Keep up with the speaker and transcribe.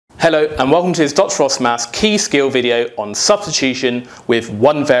Hello and welcome to this Dr. Ross Maths key skill video on substitution with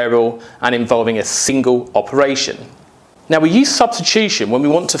one variable and involving a single operation. Now we use substitution when we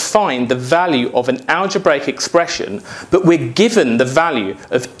want to find the value of an algebraic expression, but we're given the value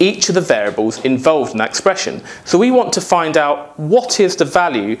of each of the variables involved in that expression. So we want to find out what is the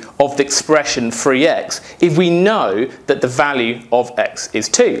value of the expression 3x if we know that the value of x is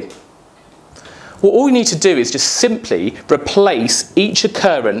 2. Well, all we need to do is just simply replace each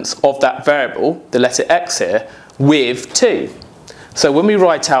occurrence of that variable, the letter x here, with 2. So when we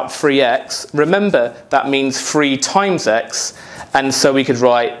write out 3x, remember that means 3 times x, and so we could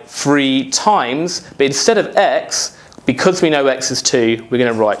write 3 times, but instead of x, because we know x is 2, we're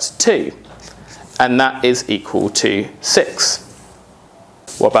going to write 2. And that is equal to 6.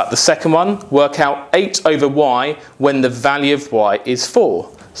 What about the second one? Work out 8 over y when the value of y is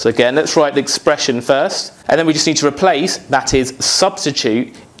 4. So again, let's write the expression first, and then we just need to replace, that is,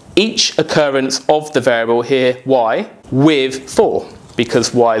 substitute each occurrence of the variable here, y, with 4,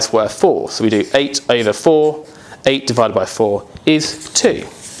 because y is worth 4. So we do 8 over 4, 8 divided by 4 is 2.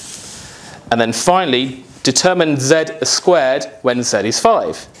 And then finally, determine z squared when z is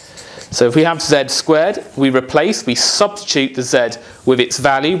 5. So if we have z squared, we substitute the z with its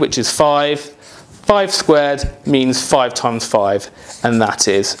value, which is 5. 5 squared means 5 times 5, and that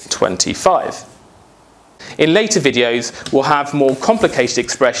is 25. In later videos, we'll have more complicated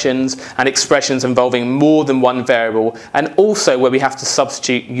expressions and expressions involving more than one variable, and also where we have to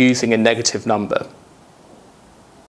substitute using a negative number.